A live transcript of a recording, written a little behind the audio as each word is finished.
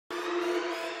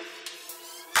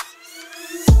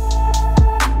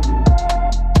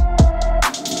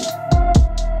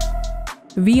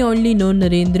We only know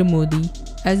Narendra Modi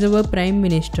as our Prime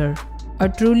Minister, a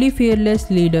truly fearless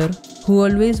leader who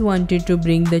always wanted to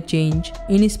bring the change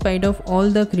in spite of all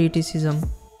the criticism.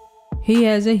 He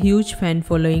has a huge fan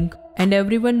following and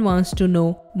everyone wants to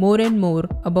know more and more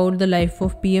about the life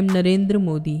of PM Narendra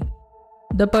Modi.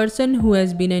 The person who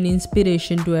has been an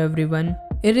inspiration to everyone,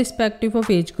 irrespective of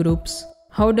age groups.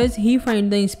 How does he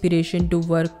find the inspiration to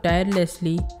work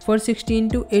tirelessly for 16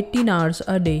 to 18 hours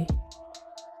a day?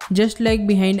 Just like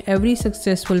behind every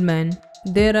successful man,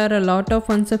 there are a lot of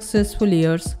unsuccessful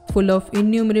years full of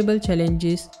innumerable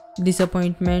challenges,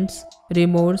 disappointments,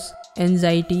 remorse,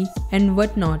 anxiety, and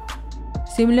whatnot.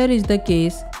 Similar is the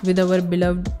case with our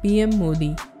beloved PM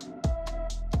Modi.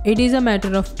 It is a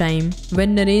matter of time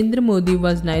when Narendra Modi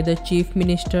was neither Chief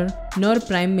Minister nor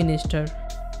Prime Minister.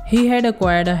 He had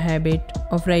acquired a habit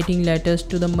of writing letters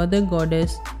to the Mother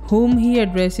Goddess, whom he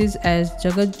addresses as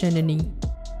Jagat Janani.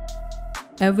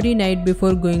 Every night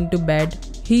before going to bed,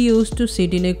 he used to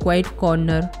sit in a quiet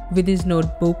corner with his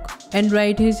notebook and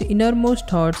write his innermost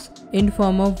thoughts in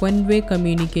form of one-way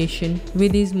communication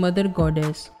with his Mother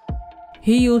Goddess.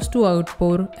 He used to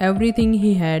outpour everything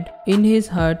he had in his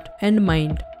heart and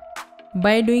mind.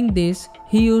 By doing this,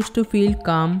 he used to feel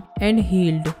calm and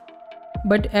healed.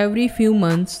 But every few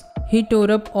months, he tore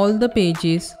up all the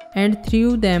pages and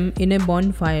threw them in a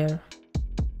bonfire.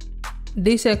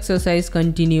 This exercise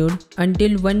continued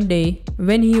until one day,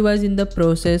 when he was in the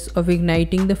process of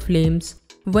igniting the flames,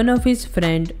 one of his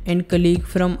friend and colleague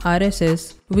from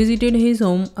RSS visited his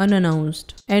home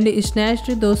unannounced and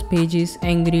snatched those pages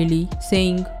angrily,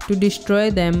 saying, "To destroy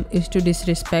them is to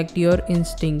disrespect your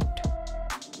instinct."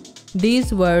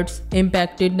 These words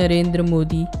impacted Narendra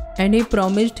Modi, and he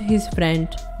promised his friend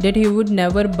that he would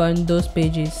never burn those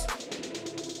pages.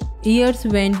 Years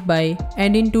went by,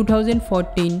 and in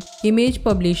 2014, image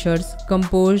publishers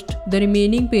composed the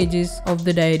remaining pages of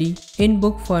the diary in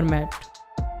book format.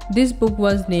 This book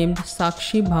was named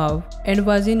Saakshi Bhav and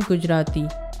was in Gujarati.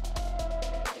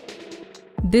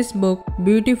 This book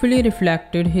beautifully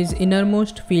reflected his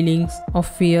innermost feelings of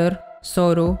fear,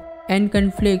 sorrow, and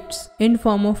conflicts in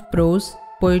form of prose,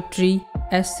 poetry,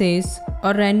 essays,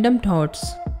 or random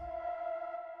thoughts.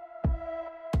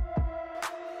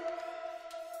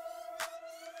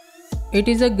 It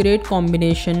is a great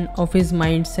combination of his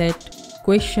mindset,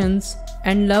 questions,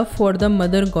 and love for the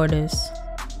Mother Goddess.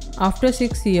 After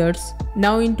 6 years,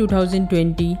 now in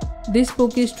 2020, this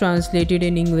book is translated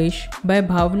in English by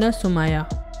Bhawana Somaaya.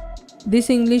 This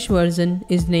English version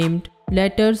is named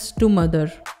Letters to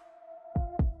Mother.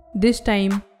 This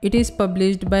time, it is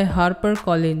published by Harper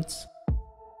Collins.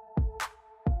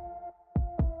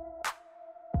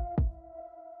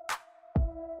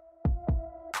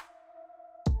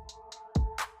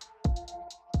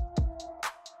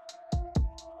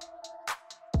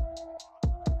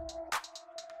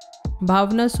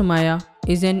 Bhawana Somaaya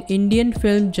is an Indian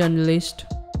film journalist,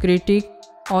 critic,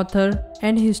 author,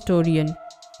 and historian.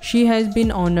 She has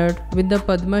been honored with the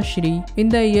Padma Shri in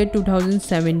the year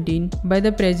 2017 by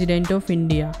the President of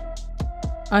India.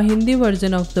 A Hindi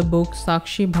version of the book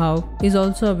Saakshi Bhav is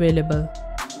also available.